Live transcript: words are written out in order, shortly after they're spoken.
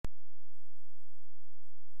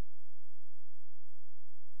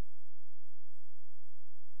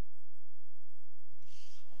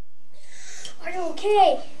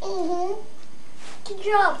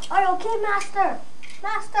up. Are you okay, Master?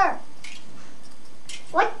 Master.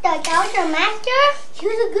 What the? That was your master? He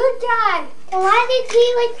was a good guy. Then why did he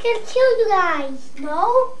like to kill you guys?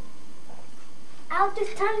 No. I'll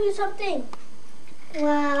just tell you something.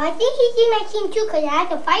 Well, I think he's in my team too because I had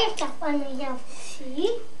the fire stuff on myself.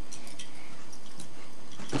 See?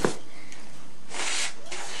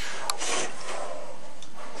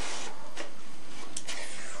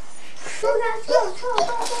 Go, guys, go.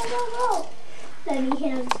 Let me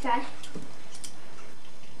handle this guy.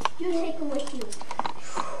 You take him with you.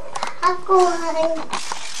 I'm going.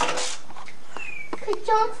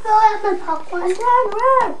 Don't throw out my popcorn.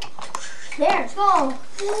 Run. There, let's go.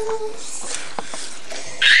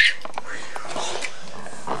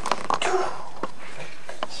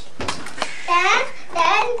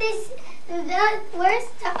 Where's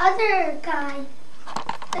the other guy?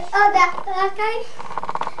 That guy?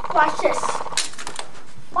 Watch this.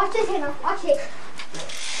 Watch this, Hannah. Watch it.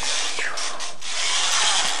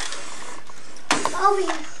 Oh,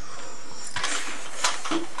 yeah.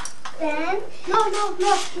 Then? No,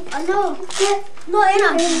 Anna.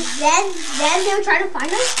 Then they were trying to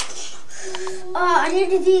find us. I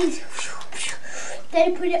needed these.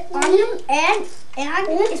 They put it on him, and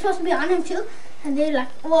it's supposed to be on him too. And they're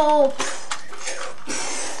like, whoa.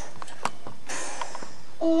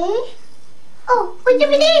 Oh, wait a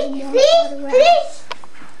minute!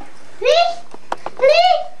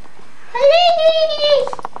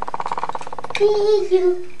 Please, you.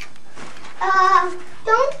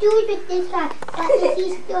 Don't do it with this guy. But is he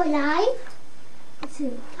still alive? Let's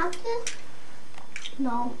see. After?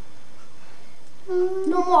 No.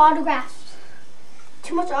 No more autographs.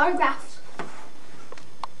 Too much autographs.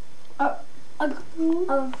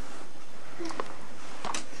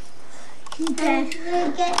 He's dead.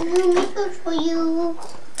 We'll get new makeup for you.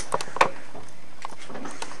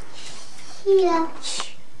 Here.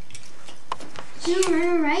 You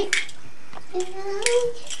remember, right?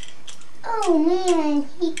 Oh man,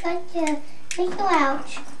 he got the makeup out.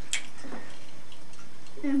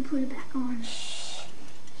 And put it back on.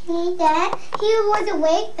 See that? He was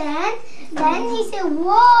awake then. Then he said,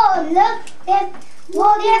 whoa, look. They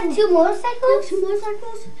have two motorcycles? Two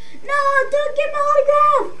motorcycles? No, don't get my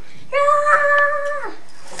autograph! No!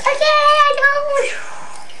 Okay, I don't.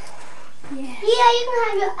 Yeah. Yeah, you can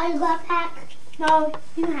have your autograph pack. No,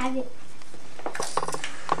 you can have it.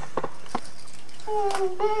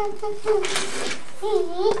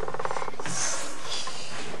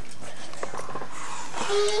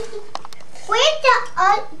 Where's the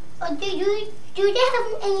do they have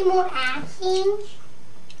any more accents?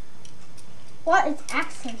 What is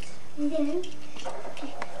accent? The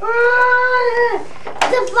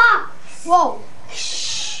box. Whoa.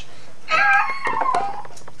 Shh.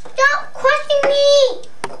 Stop crushing me.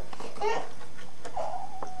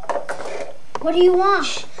 What do you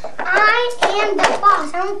want? I am the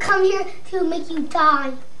boss. I don't come here to make you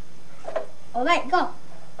die. Alright, go.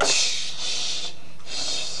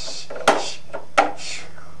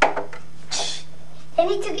 Then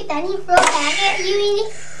he took it, then he threw it back at you,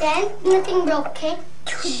 then nothing broke, okay?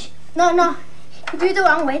 No. You do it the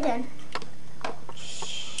wrong way then.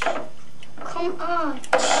 Come on.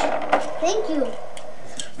 Thank you.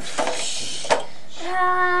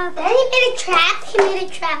 Then he made a trap. He made a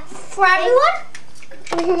trap. For everyone?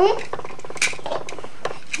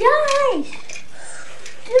 Guys!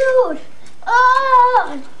 Dude!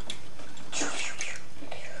 Oh!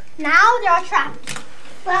 Now they're all trapped.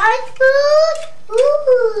 Fast food?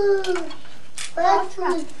 Ooh. Fast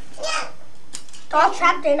trapped. food. Yeah. They're all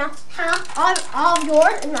trapped, Dana. Huh? All of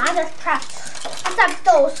yours, and mine are trapped. Except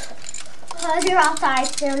those. They're outside.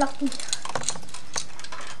 They're lucky.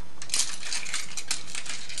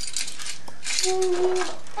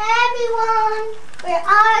 Everyone, where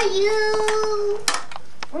are you?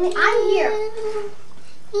 Only I'm here.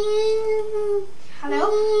 Hello?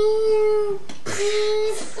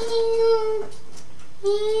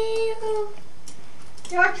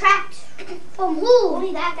 You're trapped. From who?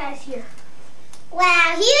 Only that guy's here.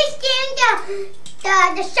 Wow, he was staying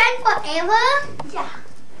the sun forever? Yeah.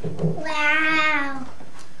 Wow.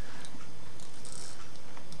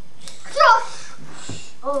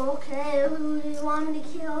 Okay, who do you want me to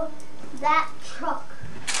kill? That truck.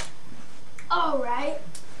 Alright.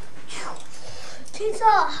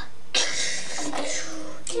 Chainsaw.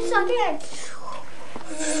 Chainsaw again.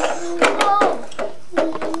 Oh.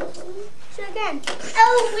 Shoot again.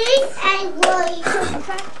 Oh, wait, I was.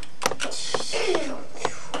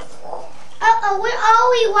 Uh-oh, where are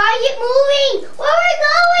we? Why is it moving? Where are we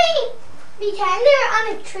going? Pretend they're on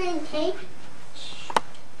a train, okay?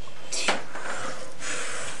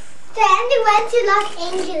 Then they went to Los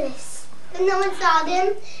Angeles. And no one saw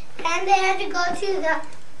them. And they had to go to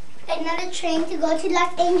another train to go to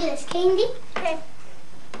Los Angeles. Candy? Okay.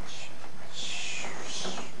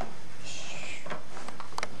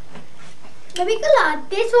 Maybe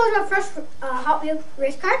this was our first Hot Wheels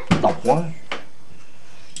race car. Not one.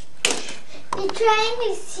 The train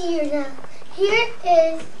is here now.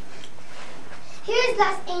 Here's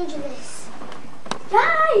Los Angeles.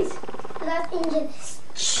 Guys! Los Angeles.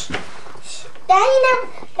 Then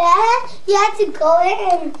you had to go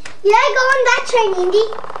in. You had to go on that train, Indy.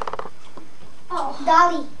 Oh.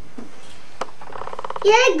 Dolly.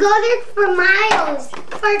 You had to go there for miles,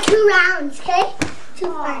 for 2 rounds, okay? 2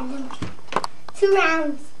 rounds.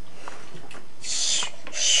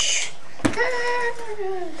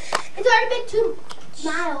 It's already been 2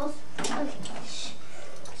 miles.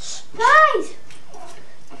 Guys!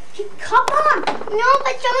 Hop on! No,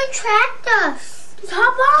 but someone tracked us. Just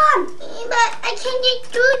hop on! But I can't get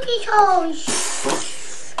through these holes.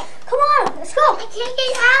 Come on, let's go! I can't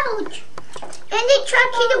get out. And they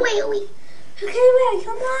tracked it away. Okay, wait,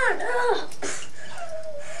 come on. Ugh.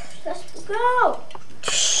 Let's go.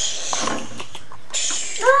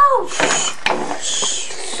 No!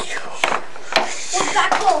 We're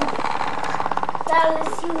back home. Now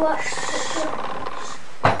let's see what.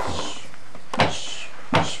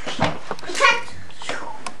 Protect!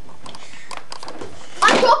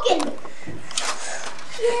 I'm broken!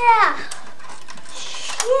 Yeah!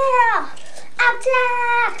 Yeah!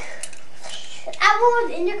 Attack! Everyone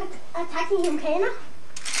was in there attacking him, okay now?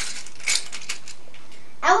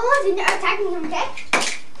 Everyone was in there attacking him, okay?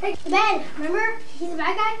 Hey, Ben, remember? He's a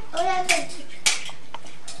bad guy? Oh, that's it.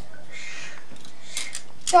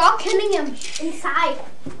 They're all killing him inside.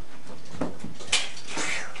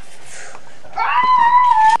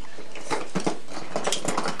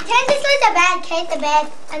 This was a bad case, a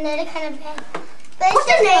bad, another kind of bad. But What's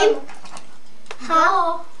your name?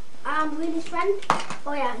 Huh? Willie's friend.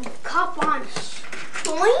 Oh yeah, cop on.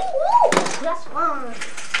 Boing. Woo! That's fun.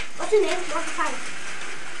 What's your name? What's the time?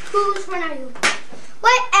 Whose friend are you?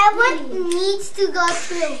 Wait, everyone needs to go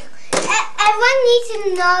through. Everyone needs to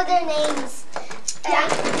know their names. Yeah.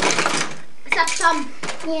 Except some.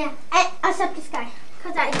 Yeah. Except this guy.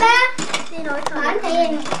 Cause they know it's on.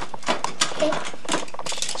 Okay.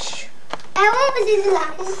 Everyone was in the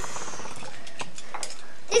line.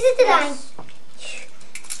 This is the line.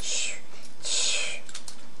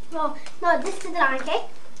 No, this is the line, okay?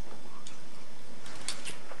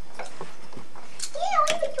 Yeah,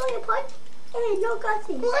 we can join the pod. Hey, no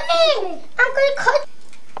gutsy. Wait, I'm gonna cut.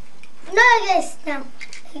 No, this now.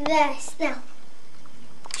 This now.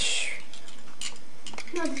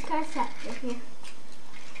 No, this guy's set right here.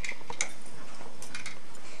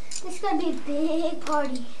 This is gonna be a big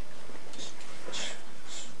party.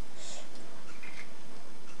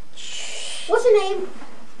 What's your name?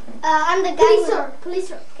 I'm the guy.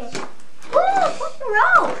 Policer. Okay. Woo! What's the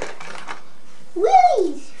row?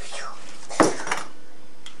 Willies.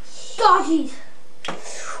 Dodgies.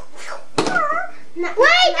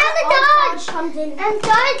 Wait, I'm the Dodge. Comes in. I'm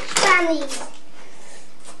Dodge family.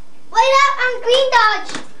 Wait up, I'm Green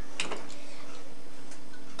Dodge.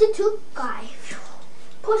 The 2 guy.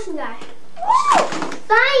 Pushing guy.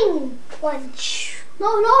 Flying one. No.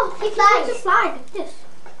 He flies. just fly like this.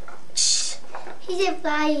 He's a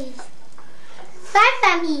fly. Fly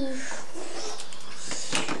family.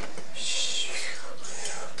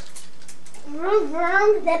 Vroom,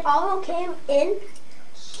 vroom. Then all came in.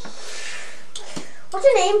 What's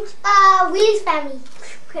your name? Willie's family.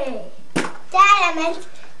 Okay. Dad, I meant.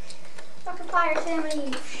 Fucking fire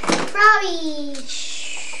family. Robbie.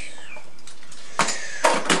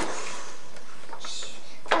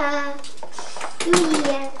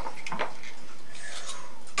 Julian.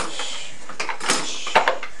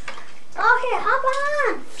 Okay, hop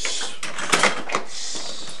on.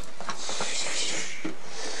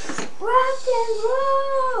 Rock and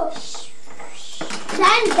roll.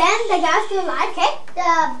 Then the guy's still alive, okay? The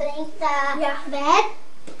bed.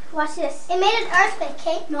 Watch this. It made an earthquake,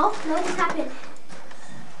 okay? No, this happened.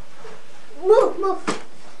 Move.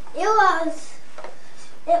 It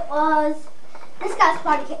was this guy's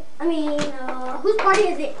party, okay? I mean, whose party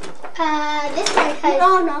is it? This guy, cause No.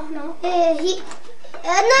 no,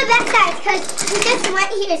 that guy, cause he just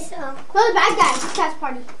went here, so. No, the bad guy. This guy's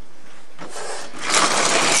party.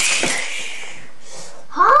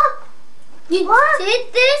 Huh? You did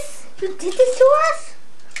this? You did this to us?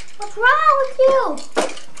 What's wrong with you?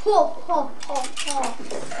 Oh.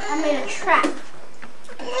 I made a trap.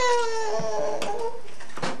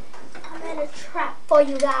 I made a trap for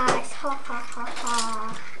you guys. Ha.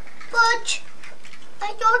 Butch.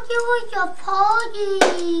 I thought it was a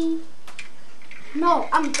party. No,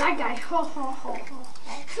 I'm a bad guy. Ho, ho, ho, ho.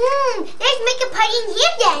 Let's make a party in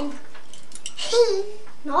here then.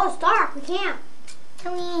 No, it's dark. We can't.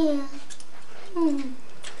 Come here.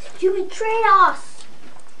 You betrayed us.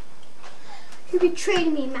 You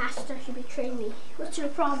betrayed me, Master. You betrayed me. What's your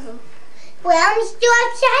problem? Well, I'm still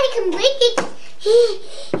outside. I can break it.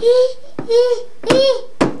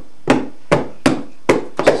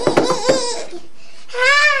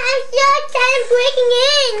 I'm still outside. I'm breaking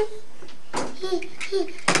in.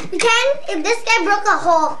 We can, if this guy broke a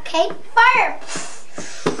hole, okay? Fire!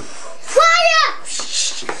 Fire!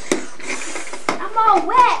 I'm all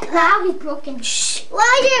wet. Now he's broken.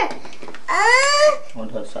 Water! On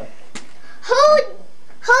her side. Hold!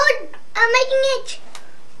 I'm making it.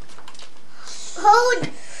 Hold.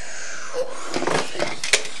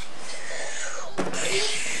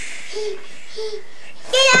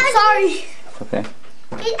 Get out! Sorry. Okay.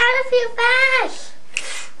 Get out of here fast!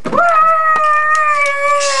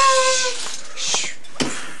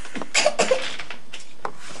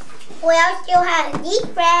 We all still have a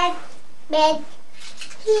deep bed.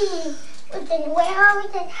 Where are we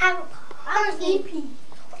going to have a party? In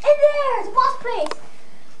there, it's a boss place.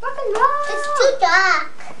 Rock and roll. It's too dark.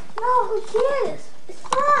 No, who cares? It's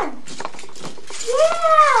fun.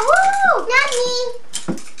 Yeah, woo! Not me.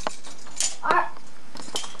 Alright.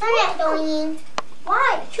 I'm not going in.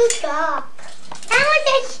 Why? Too dark. I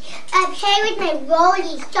want to play with my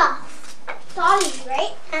rolly stuff. Dolly,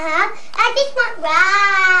 right? I just want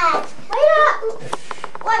rides. Wait up.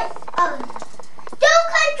 What? Oh. Don't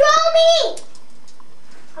control me!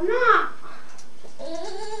 I'm not.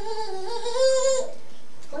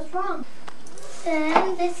 What's wrong?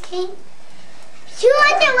 This king. You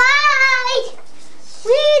want the ride?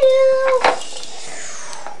 We do.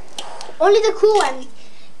 Only the cool one.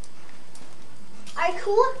 Are you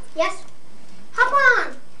cool? Yes. Hop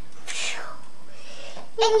on.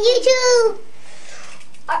 And you too.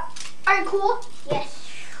 Are you cool? Yes.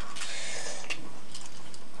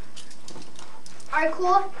 Are you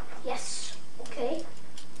cool? Yes. Okay.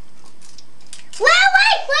 Wait.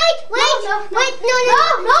 No.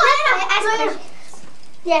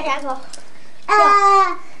 Yeah, go.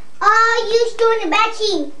 Are you still in the back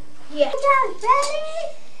seat? Yeah.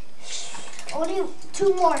 Ready? Only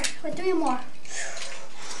 2 more. Or 3 more.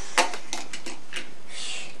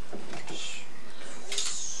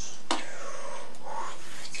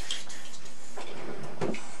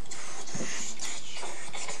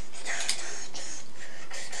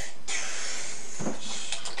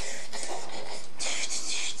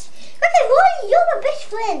 You're my best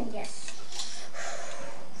friend. Yes.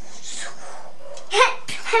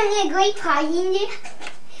 Having a great party in there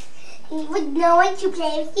with no one to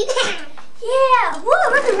play with you. Yeah. Woo,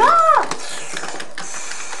 rock and roll.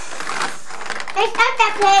 Let's stop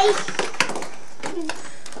that place.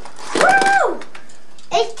 Woo!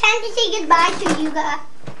 It's time to say goodbye to you guys.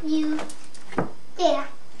 There.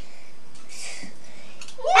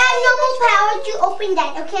 I have no more power to open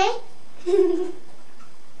that, okay?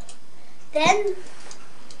 Then.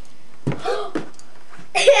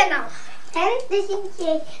 No. And listen to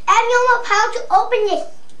it. I have no more power to open this.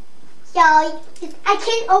 So I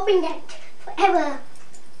can't open that forever.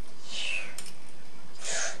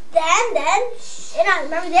 Then,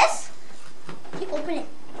 remember this? You open it.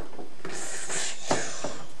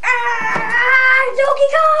 Donkey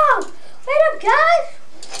Kong! Wait up, guys!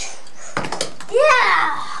 Yeah!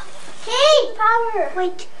 Hey! Power!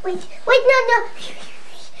 Wait, no.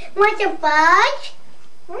 Want a fudge?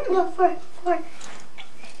 No, for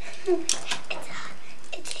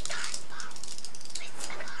it's a time bomb.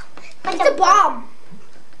 It's a bomb.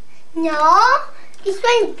 No, it's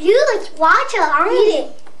going blue. It's water. I'll eat it.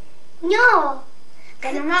 No,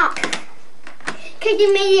 Then I'm out. cause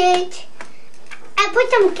you made it. I put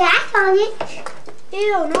some gas on it.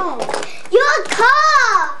 Ew, no. Your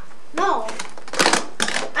car. No.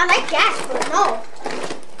 I like gas, but no.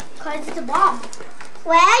 Because it's a bomb.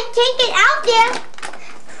 Well, take it out there.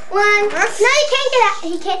 One. No, you can't get out.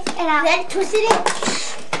 He can't get out. Then twist it in.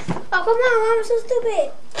 Oh, come on, I'm so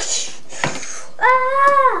stupid.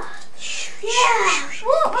 Ah! Yeah!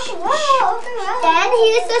 Whoa, okay, whoa. Then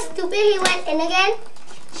he was so stupid. He went in again.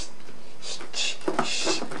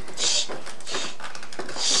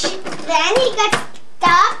 Then he got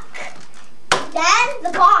stuck. Then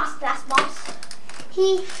the boss, last boss.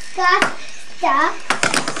 He got stuck.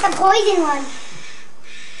 The poison one.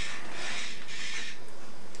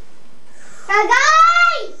 Now,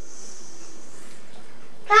 guys!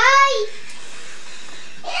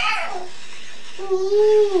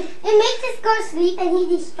 It makes us go to sleep and he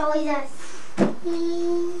destroys us.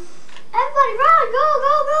 Everybody run, go,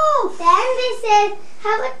 go, go. Then they said,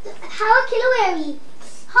 how a killer are we?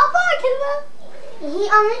 How about killer? He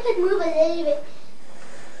only could move a little bit.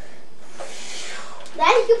 Then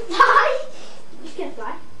you can fly. You can't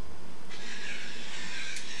fly.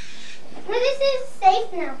 No, this is safe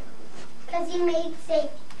now. Because he made it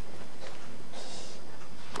safe.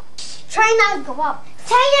 Try not to go up.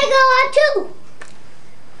 Try to go up too.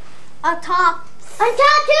 On top. On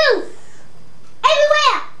top too.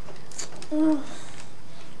 Everywhere.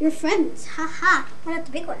 Your friends. Ha ha. What about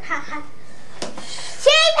the big one? Ha ha.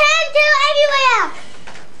 Shape hand too everywhere.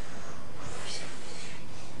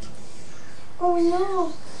 Oh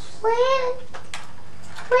no. When?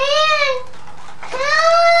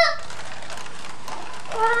 Help!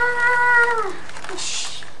 Ah.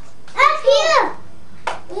 Up here.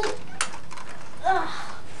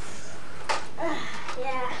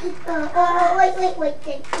 Yeah. Wait. Like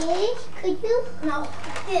this? Could you? No,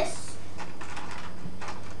 like this.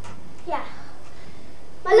 Yeah.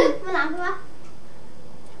 Mà lúc mà làm không?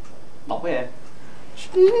 Bọc với em.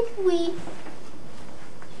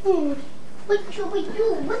 What should we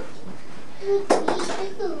do? What should we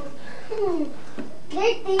do?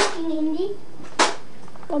 They're thinking, Indy.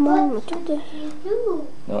 Come on, một chút đi.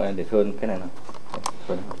 Rồi em để Thương cái này nào.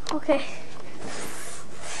 Thương. Okay.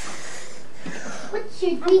 What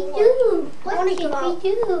should we do? What should we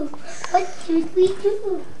do? What should we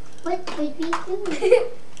do? What should we do?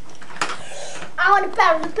 I want to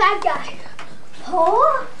battle the bad guy.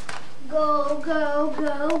 Oh. Go, go,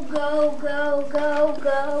 go, go, go, go,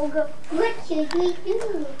 go, go. What should we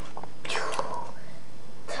do?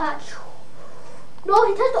 Touch. No,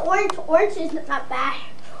 he touched the orange. Orange is not bad.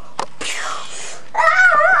 Ah!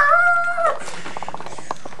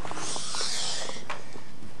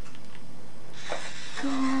 Go,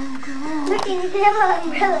 go. Look, you can have an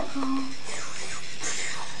umbrella.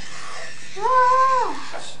 Ah!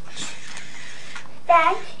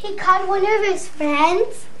 Dad, he caught one of his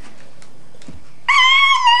friends.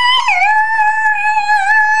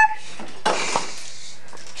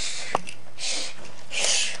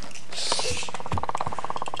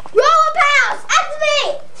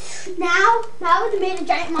 Now they made a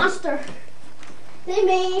giant monster. They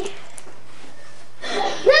made...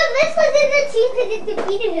 No, this was in the team that it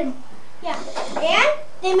defeated him. Yeah. And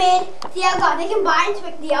they made Diego. They combined to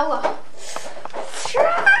make Diego.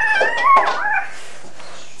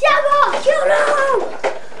 Diego, shoot him!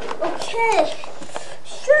 Okay.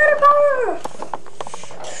 Shoot him over!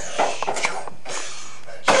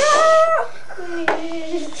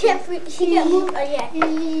 She can't move yet.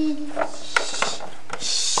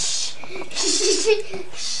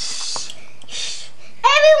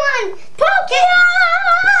 Everyone, poke it up!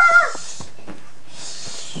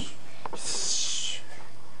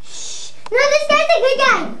 No, this guy's a good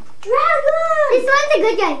guy. Dragon! This one's a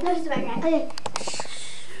good guy. No, he's a bad guy. Okay.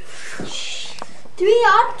 3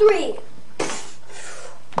 on 3.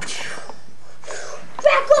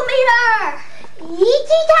 Dracometer!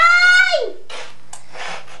 Easy time!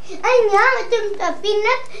 Anh nhớ mà trong tập phim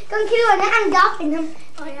đó, con kêu nó ăn dolphin không?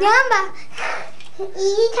 Nhớ mà.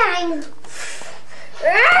 Easy time.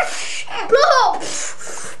 Blow!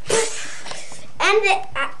 And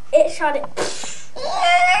it shot it.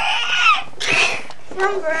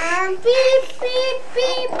 Number beep beep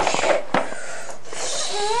beep.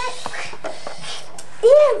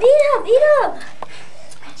 Eat him!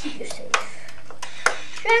 I'll keep you safe.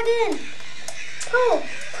 Dragon! Oh!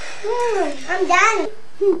 I'm done.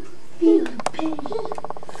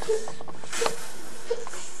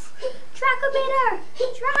 Dracometer!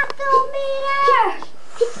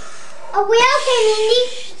 Oh, well, Mindy.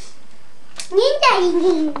 Ninja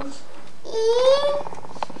Indy.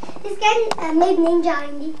 This guy made Ninja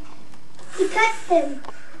Indy. He cuts them.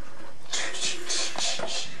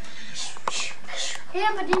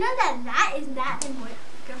 Yeah, but do you know that is not in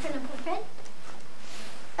girlfriend and boyfriend?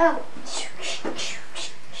 Oh.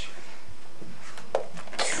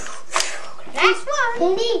 That's one.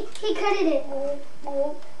 Indy, he cutted it.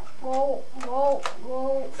 Go.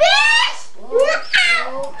 Fish!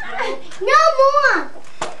 No more.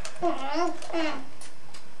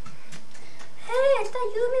 Hey, I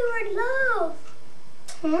thought you and me were in love.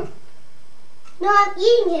 Hmm? No, I'm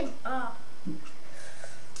eating him. Oh.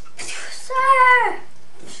 Sir!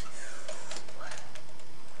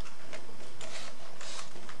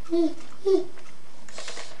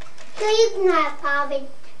 So you can have Bobby.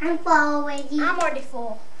 I'm far away. I'm already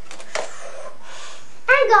full.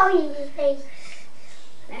 I'm going in his face.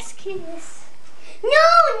 Let's kiss. No.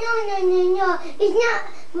 It's not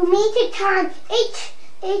romantic time.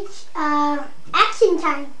 It's action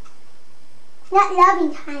time. Not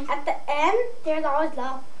loving time. At the end, there's always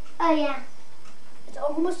love. Oh yeah. It's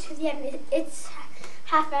almost to the end. It's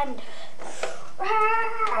half end.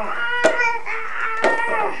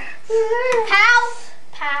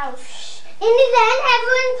 Pals. In the end,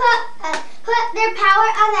 everyone put their power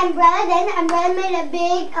on the umbrella. Then the umbrella made a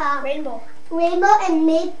big rainbow and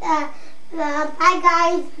made the bad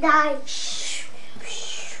guys die.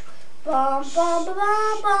 Bum, bum, bum,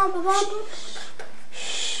 bum, bum, bum.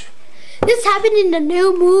 This happened in the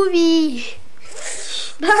new movie.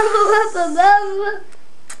 Bum, bum, bum, bum.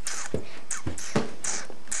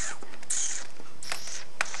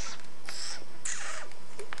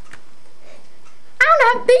 I don't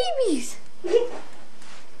have babies.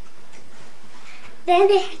 Then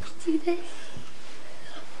they had to do this.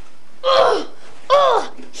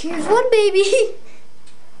 Here's one baby.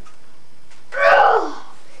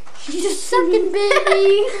 He's a second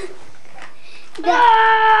baby.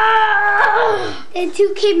 And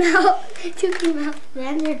two came out.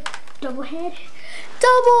 Then they're double head.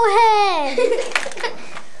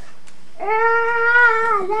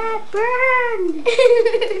 That burned.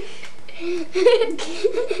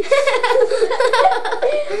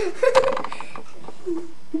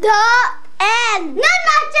 The end. No,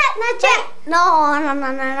 not yet.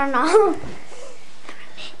 No.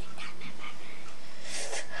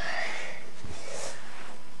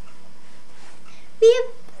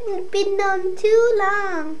 We've been known too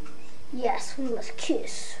long. Yes, we must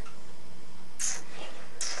kiss.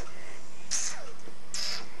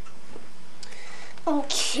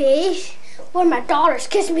 Okay. One of my daughters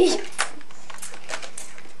kiss me.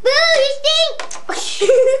 Boo, you stink!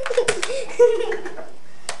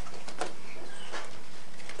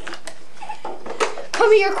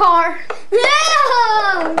 Come in your car.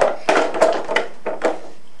 No!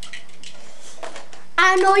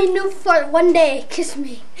 I know you knew for one day. Kiss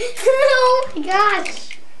me. Oh my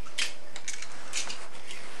gosh.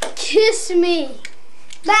 Kiss me.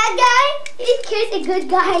 Bad guy, you kiss a good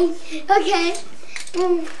guy. Okay.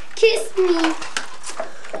 Kiss me.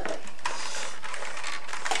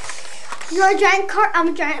 You're a giant car. I'm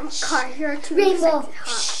a giant car. You're a two Rainbow.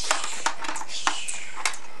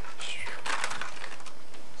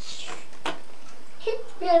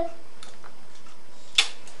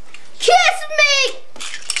 Kiss me.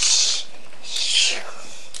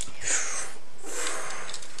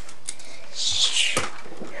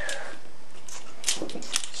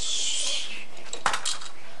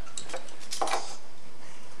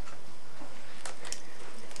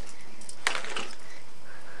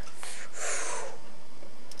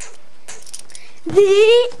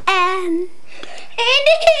 The end.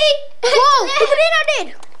 Whoa! Look what I did.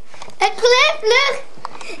 A clip, look.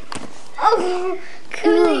 Oh,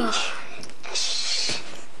 Cool.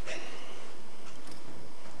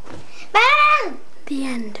 Ba. The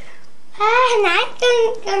end. Hồi nãy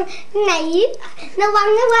con nãy nó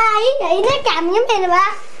quăng nó qua ấy để nó cầm giống này nè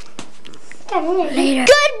ba. Cầm cái này. Later.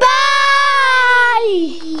 Goodbye.